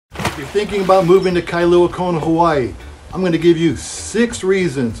you're thinking about moving to Kailua Kona, Hawaii, I'm going to give you 6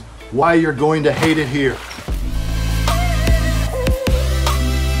 reasons why you're going to hate it here.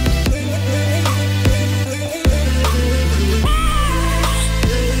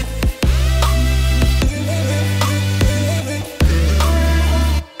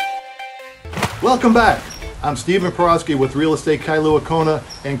 Welcome back. I'm Stephen Porosky with Real Estate Kailua Kona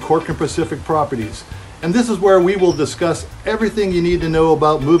and Corcoran Pacific Properties. And this is where we will discuss everything you need to know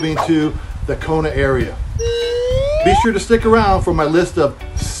about moving to the Kona area. Be sure to stick around for my list of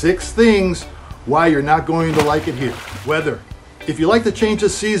 6 things why you're not going to like it here. Weather. If you like the change of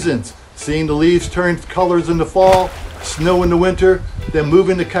seasons, seeing the leaves turn colors in the fall, snow in the winter, then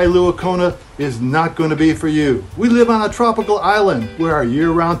moving to Kailua Kona is not going to be for you. We live on a tropical island where our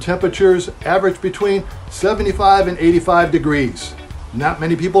year-round temperatures average between 75 and 85 degrees. Not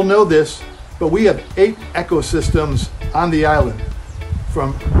many people know this, but we have 8 ecosystems on the island.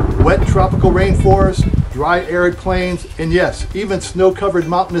 From wet tropical rainforests, dry arid plains, and yes, even snow-covered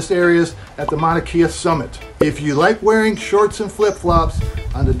mountainous areas at the Mauna Kea summit. If you like wearing shorts and flip-flops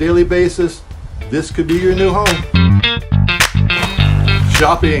on a daily basis, this could be your new home.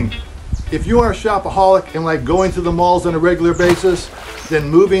 Shopping. If you are a shopaholic and like going to the malls on a regular basis, then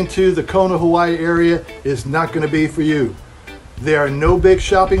moving to the Kona, Hawaii area is not going to be for you. There are no big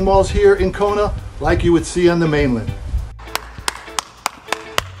shopping malls here in Kona like you would see on the mainland.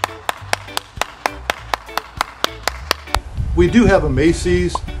 We do have a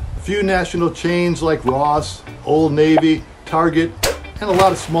Macy's, a few national chains like Ross, Old Navy, Target, and a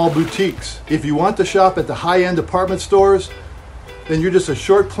lot of small boutiques. If you want to shop at the high-end department stores, then you're just a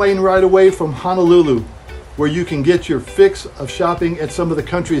short plane ride away from Honolulu, where you can get your fix of shopping at some of the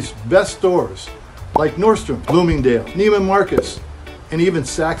country's best stores, like Nordstrom, Bloomingdale, Neiman Marcus, and even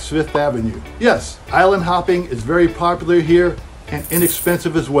Saks Fifth Avenue. Yes, island hopping is very popular here and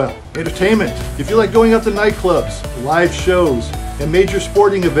inexpensive as well. Entertainment. If you like going out to nightclubs, live shows, and major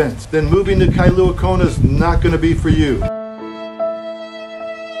sporting events, then moving to Kailua Kona is not going to be for you.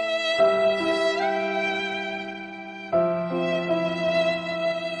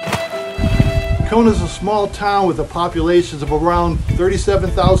 Kona is a small town with a population of around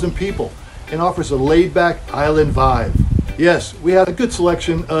 37,000 people and offers a laid-back island vibe. Yes, we have a good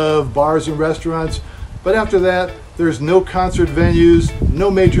selection of bars and restaurants, but after that, there's no concert venues,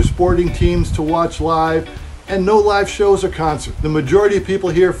 no major sporting teams to watch live, and no live shows or concerts. The majority of people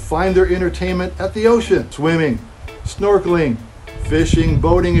here find their entertainment at the ocean, swimming, snorkeling, fishing,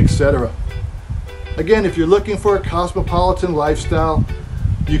 boating, etc. Again, if you're looking for a cosmopolitan lifestyle,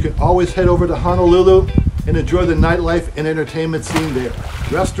 you can always head over to Honolulu and enjoy the nightlife and entertainment scene there.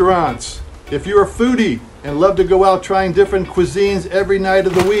 Restaurants. If you're a foodie and love to go out trying different cuisines every night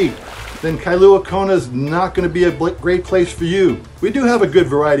of the week, then Kailua Kona is not going to be a great place for you. We do have a good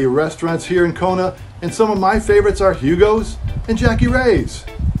variety of restaurants here in Kona, and some of my favorites are Hugo's and Jackie Ray's.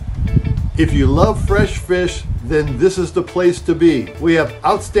 If you love fresh fish, then this is the place to be. We have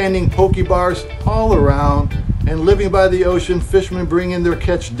outstanding poke bars all around, and living by the ocean, fishermen bring in their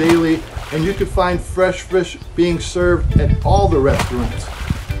catch daily, and you can find fresh fish being served at all the restaurants.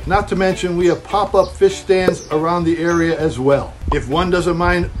 Not to mention, we have pop-up fish stands around the area as well. If one doesn't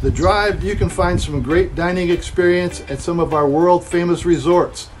mind the drive, you can find some great dining experience at some of our world-famous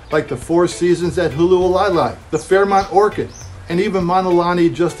resorts, like the Four Seasons at Hulu'ulai, the Fairmont Orchid, and even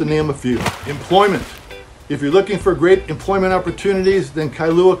Manalani, just to name a few. Employment. If you're looking for great employment opportunities, then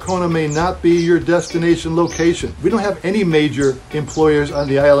Kailua Kona may not be your destination location. We don't have any major employers on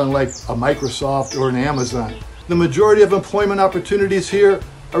the island like a Microsoft or an Amazon. The majority of employment opportunities here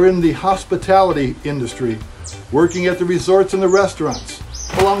are in the hospitality industry, working at the resorts and the restaurants,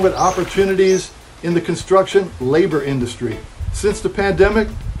 along with opportunities in the construction labor industry. Since the pandemic,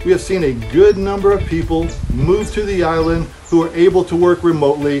 we have seen a good number of people move to the island who are able to work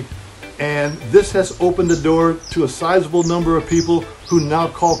remotely, and this has opened the door to a sizable number of people who now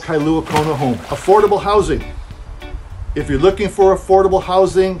call Kailua Kona home. Affordable housing. If you're looking for affordable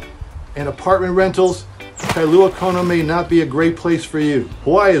housing and apartment rentals, Kailua Kona may not be a great place for you.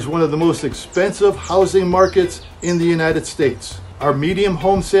 Hawaii is one of the most expensive housing markets in the United States. Our median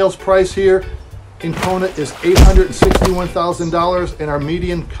home sales price here in Kona is $861,000, and our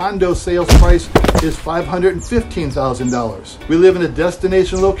median condo sales price is $515,000. We live in a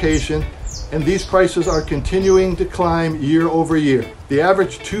destination location, and these prices are continuing to climb year over year. The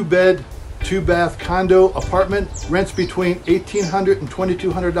average 2-bed, 2-bath condo apartment rents between $1,800 and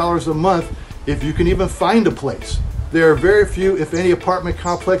 $2,200 a month, if you can even find a place. There are very few, if any, apartment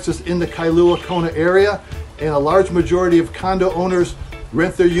complexes in the Kailua Kona area, and a large majority of condo owners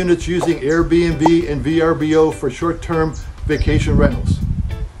rent their units using Airbnb and VRBO for short-term vacation rentals.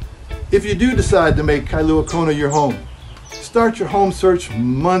 If you do decide to make Kailua Kona your home, start your home search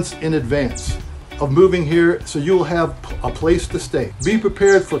months in advance of moving here so you will have a place to stay. Be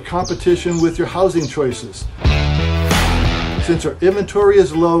prepared for competition with your housing choices, since our inventory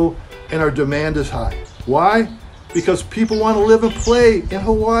is low and our demand is high. Why? Because people want to live and play in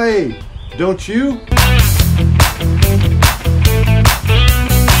Hawaii. Don't you?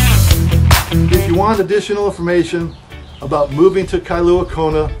 If you want additional information about moving to Kailua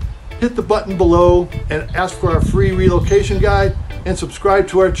Kona, hit the button below and ask for our free relocation guide and subscribe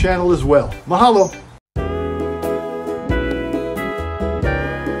to our channel as well. Mahalo!